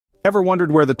Ever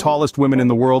wondered where the tallest women in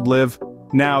the world live?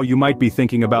 Now you might be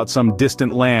thinking about some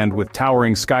distant land with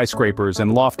towering skyscrapers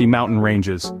and lofty mountain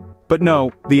ranges. But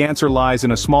no, the answer lies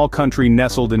in a small country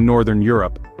nestled in northern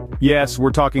Europe. Yes, we're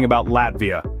talking about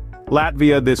Latvia.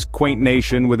 Latvia, this quaint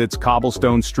nation with its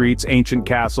cobblestone streets, ancient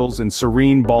castles, and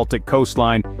serene Baltic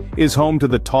coastline, is home to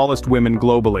the tallest women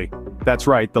globally. That's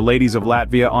right, the ladies of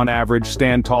Latvia on average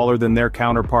stand taller than their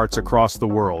counterparts across the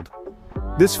world.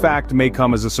 This fact may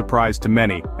come as a surprise to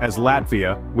many, as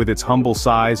Latvia, with its humble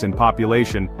size and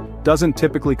population, doesn't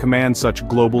typically command such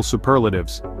global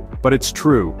superlatives. But it's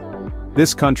true.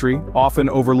 This country, often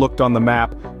overlooked on the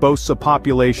map, boasts a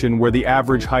population where the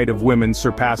average height of women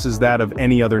surpasses that of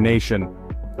any other nation.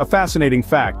 A fascinating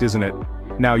fact, isn't it?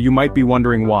 Now you might be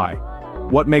wondering why.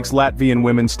 What makes Latvian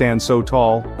women stand so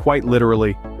tall, quite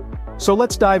literally? So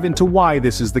let's dive into why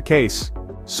this is the case.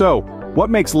 So, what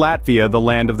makes Latvia the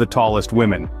land of the tallest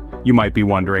women? You might be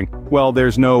wondering. Well,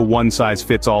 there's no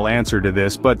one-size-fits-all answer to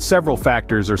this, but several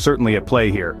factors are certainly at play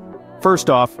here. First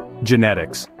off,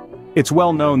 genetics. It's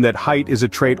well known that height is a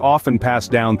trait often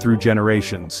passed down through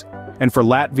generations. And for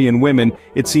Latvian women,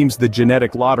 it seems the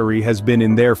genetic lottery has been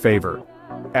in their favor.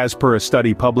 As per a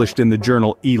study published in the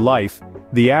journal eLife,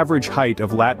 the average height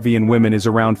of Latvian women is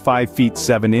around 5 feet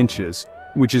 7 inches,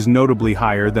 which is notably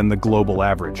higher than the global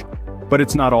average. But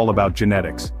it's not all about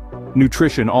genetics.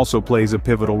 Nutrition also plays a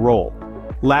pivotal role.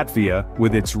 Latvia,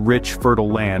 with its rich, fertile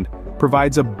land,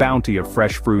 provides a bounty of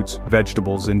fresh fruits,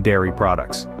 vegetables, and dairy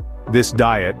products. This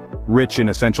diet, rich in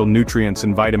essential nutrients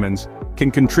and vitamins,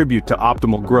 can contribute to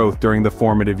optimal growth during the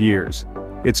formative years.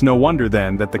 It's no wonder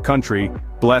then that the country,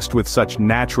 blessed with such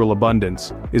natural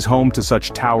abundance, is home to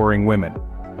such towering women.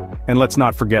 And let's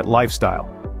not forget lifestyle.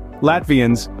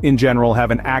 Latvians, in general,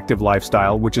 have an active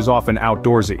lifestyle which is often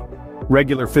outdoorsy.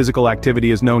 Regular physical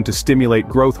activity is known to stimulate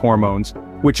growth hormones,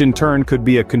 which in turn could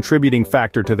be a contributing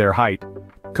factor to their height.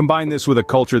 Combine this with a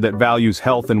culture that values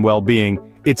health and well-being,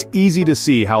 it's easy to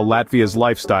see how Latvia's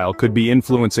lifestyle could be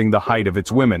influencing the height of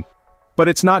its women. But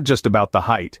it's not just about the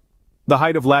height. The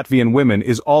height of Latvian women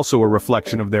is also a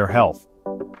reflection of their health.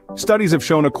 Studies have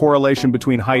shown a correlation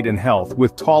between height and health,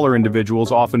 with taller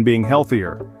individuals often being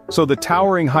healthier. So the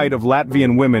towering height of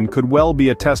Latvian women could well be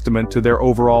a testament to their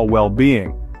overall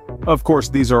well-being. Of course,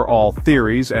 these are all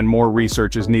theories, and more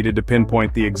research is needed to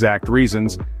pinpoint the exact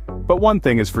reasons. But one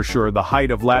thing is for sure, the height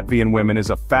of Latvian women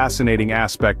is a fascinating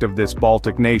aspect of this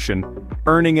Baltic nation,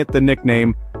 earning it the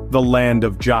nickname, the Land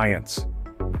of Giants.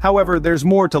 However, there's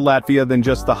more to Latvia than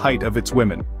just the height of its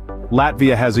women.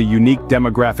 Latvia has a unique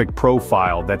demographic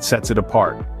profile that sets it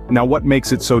apart. Now what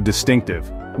makes it so distinctive?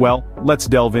 Well, let's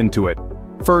delve into it.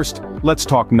 First, let's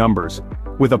talk numbers.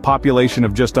 With a population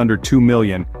of just under 2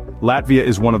 million, Latvia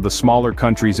is one of the smaller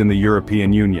countries in the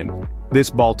European Union.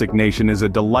 This Baltic nation is a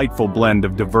delightful blend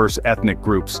of diverse ethnic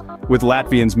groups, with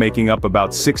Latvians making up about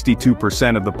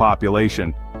 62% of the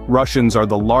population. Russians are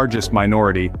the largest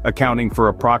minority, accounting for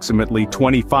approximately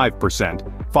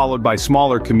 25%, followed by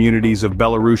smaller communities of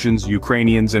Belarusians,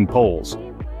 Ukrainians, and Poles.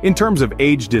 In terms of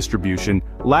age distribution,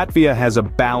 Latvia has a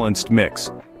balanced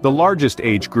mix. The largest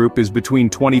age group is between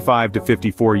 25 to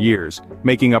 54 years,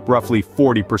 making up roughly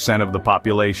 40% of the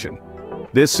population.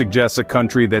 This suggests a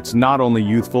country that's not only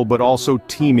youthful but also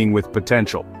teeming with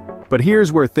potential. But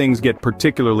here's where things get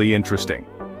particularly interesting.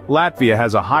 Latvia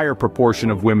has a higher proportion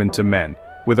of women to men,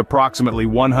 with approximately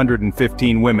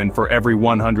 115 women for every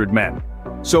 100 men.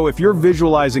 So if you're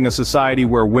visualizing a society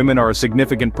where women are a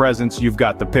significant presence, you've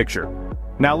got the picture.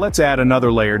 Now let's add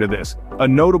another layer to this. A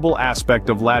notable aspect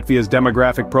of Latvia's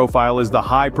demographic profile is the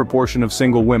high proportion of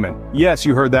single women. Yes,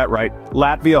 you heard that right.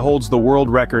 Latvia holds the world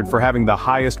record for having the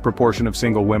highest proportion of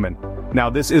single women.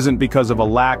 Now this isn't because of a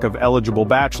lack of eligible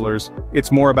bachelors,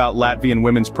 it's more about Latvian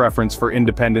women's preference for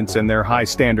independence and their high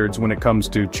standards when it comes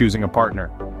to choosing a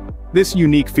partner. This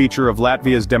unique feature of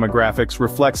Latvia's demographics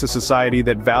reflects a society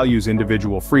that values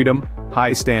individual freedom,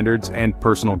 high standards, and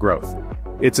personal growth.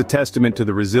 It's a testament to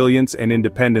the resilience and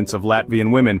independence of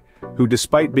Latvian women, who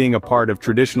despite being a part of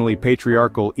traditionally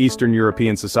patriarchal Eastern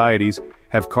European societies,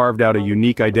 have carved out a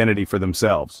unique identity for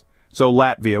themselves. So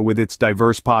Latvia, with its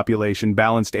diverse population,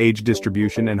 balanced age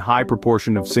distribution, and high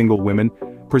proportion of single women,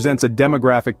 presents a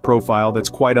demographic profile that's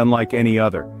quite unlike any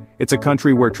other. It's a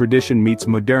country where tradition meets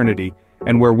modernity,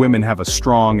 and where women have a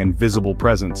strong and visible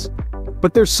presence.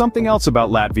 But there's something else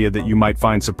about Latvia that you might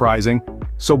find surprising,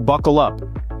 so buckle up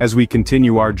as we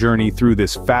continue our journey through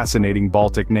this fascinating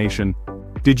Baltic nation.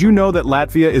 Did you know that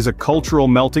Latvia is a cultural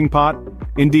melting pot?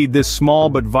 Indeed, this small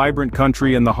but vibrant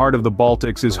country in the heart of the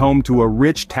Baltics is home to a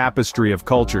rich tapestry of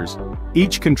cultures,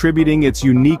 each contributing its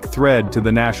unique thread to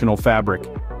the national fabric.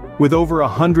 With over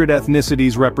 100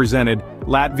 ethnicities represented,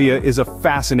 Latvia is a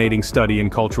fascinating study in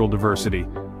cultural diversity.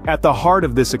 At the heart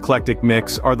of this eclectic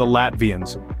mix are the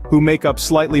Latvians, who make up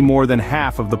slightly more than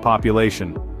half of the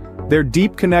population. Their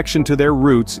deep connection to their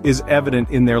roots is evident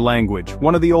in their language,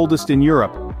 one of the oldest in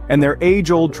Europe, and their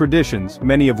age-old traditions,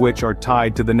 many of which are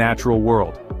tied to the natural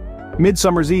world.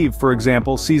 Midsummer's Eve, for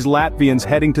example, sees Latvians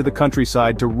heading to the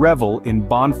countryside to revel in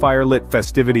bonfire-lit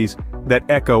festivities that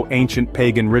echo ancient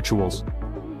pagan rituals.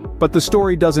 But the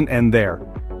story doesn't end there.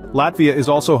 Latvia is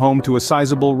also home to a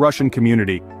sizable Russian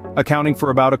community, accounting for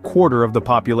about a quarter of the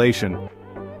population.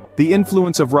 The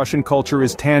influence of Russian culture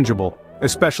is tangible,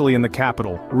 especially in the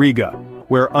capital, Riga,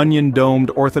 where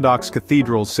onion-domed Orthodox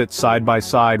cathedrals sit side by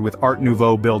side with Art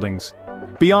Nouveau buildings.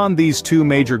 Beyond these two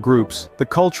major groups, the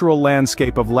cultural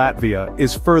landscape of Latvia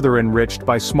is further enriched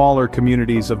by smaller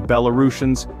communities of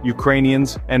Belarusians,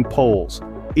 Ukrainians, and Poles.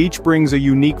 Each brings a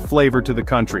unique flavor to the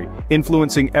country,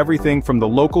 influencing everything from the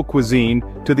local cuisine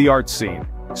to the art scene.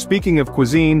 Speaking of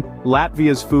cuisine,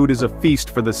 Latvia's food is a feast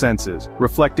for the senses,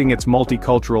 reflecting its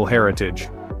multicultural heritage.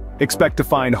 Expect to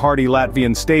find hearty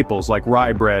Latvian staples like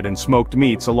rye bread and smoked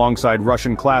meats alongside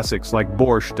Russian classics like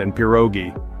borscht and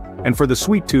pierogi. And for the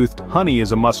sweet-toothed, honey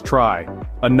is a must-try,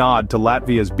 a nod to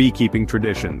Latvia's beekeeping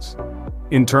traditions.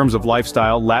 In terms of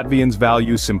lifestyle, Latvians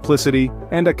value simplicity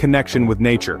and a connection with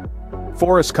nature.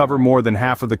 Forests cover more than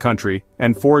half of the country,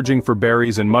 and foraging for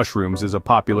berries and mushrooms is a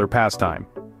popular pastime.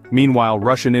 Meanwhile,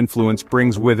 Russian influence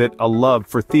brings with it a love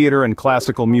for theater and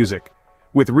classical music,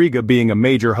 with Riga being a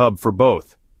major hub for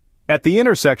both. At the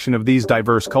intersection of these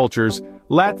diverse cultures,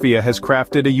 Latvia has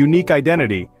crafted a unique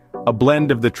identity, a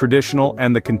blend of the traditional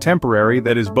and the contemporary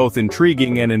that is both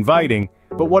intriguing and inviting.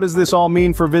 But what does this all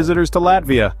mean for visitors to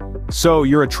Latvia? So,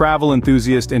 you're a travel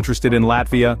enthusiast interested in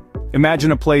Latvia?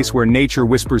 Imagine a place where nature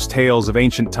whispers tales of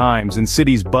ancient times and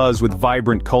cities buzz with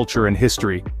vibrant culture and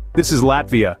history. This is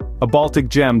Latvia, a Baltic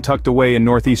gem tucked away in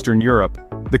northeastern Europe.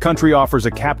 The country offers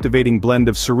a captivating blend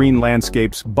of serene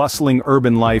landscapes, bustling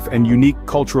urban life, and unique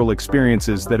cultural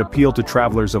experiences that appeal to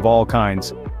travelers of all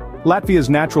kinds. Latvia's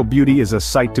natural beauty is a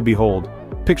sight to behold.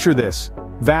 Picture this: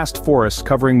 vast forests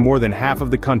covering more than half of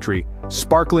the country,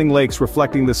 sparkling lakes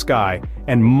reflecting the sky,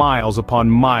 and miles upon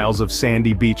miles of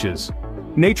sandy beaches.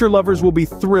 Nature lovers will be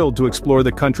thrilled to explore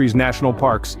the country's national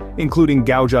parks, including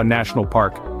Gauja National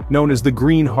Park, known as the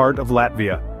Green Heart of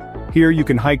Latvia. Here you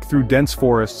can hike through dense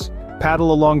forests,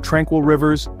 paddle along tranquil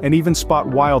rivers, and even spot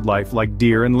wildlife like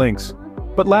deer and lynx.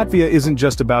 But Latvia isn't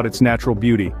just about its natural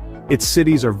beauty. Its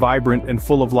cities are vibrant and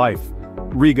full of life.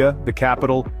 Riga, the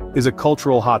capital, is a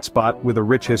cultural hotspot with a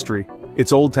rich history.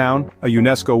 Its Old Town, a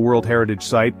UNESCO World Heritage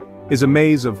Site, is a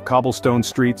maze of cobblestone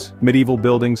streets, medieval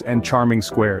buildings, and charming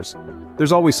squares.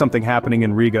 There's always something happening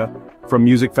in Riga, from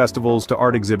music festivals to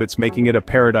art exhibits, making it a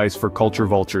paradise for culture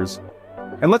vultures.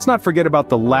 And let's not forget about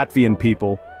the Latvian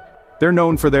people. They're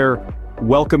known for their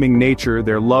welcoming nature,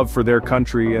 their love for their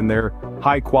country, and their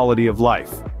high quality of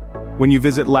life. When you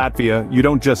visit Latvia, you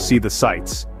don't just see the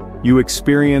sights. You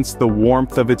experience the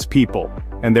warmth of its people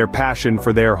and their passion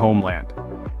for their homeland.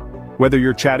 Whether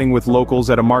you're chatting with locals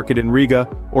at a market in Riga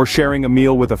or sharing a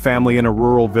meal with a family in a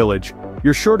rural village,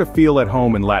 you're sure to feel at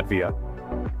home in Latvia.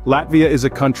 Latvia is a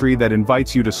country that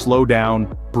invites you to slow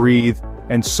down, breathe,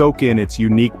 and soak in its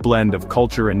unique blend of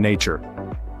culture and nature.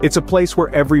 It's a place where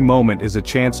every moment is a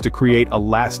chance to create a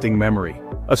lasting memory,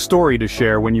 a story to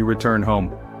share when you return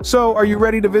home. So, are you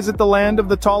ready to visit the land of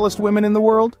the tallest women in the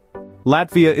world?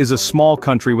 Latvia is a small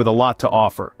country with a lot to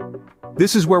offer.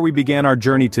 This is where we began our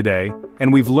journey today,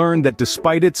 and we've learned that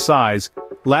despite its size,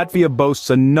 Latvia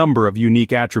boasts a number of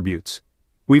unique attributes.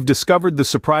 We've discovered the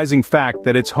surprising fact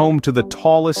that it's home to the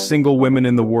tallest single women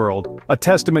in the world, a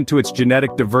testament to its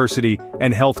genetic diversity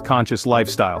and health-conscious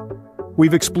lifestyle.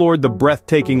 We've explored the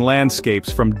breathtaking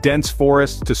landscapes from dense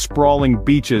forests to sprawling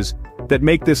beaches that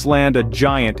make this land a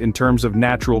giant in terms of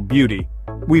natural beauty.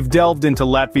 We've delved into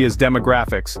Latvia's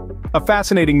demographics, a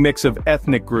fascinating mix of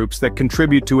ethnic groups that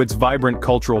contribute to its vibrant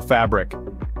cultural fabric.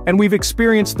 And we've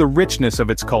experienced the richness of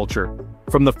its culture,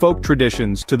 from the folk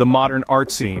traditions to the modern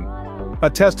art scene, a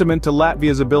testament to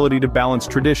Latvia's ability to balance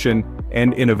tradition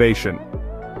and innovation.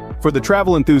 For the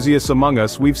travel enthusiasts among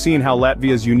us, we've seen how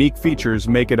Latvia's unique features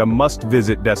make it a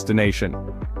must-visit destination.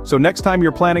 So next time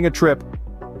you're planning a trip,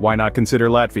 why not consider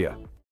Latvia?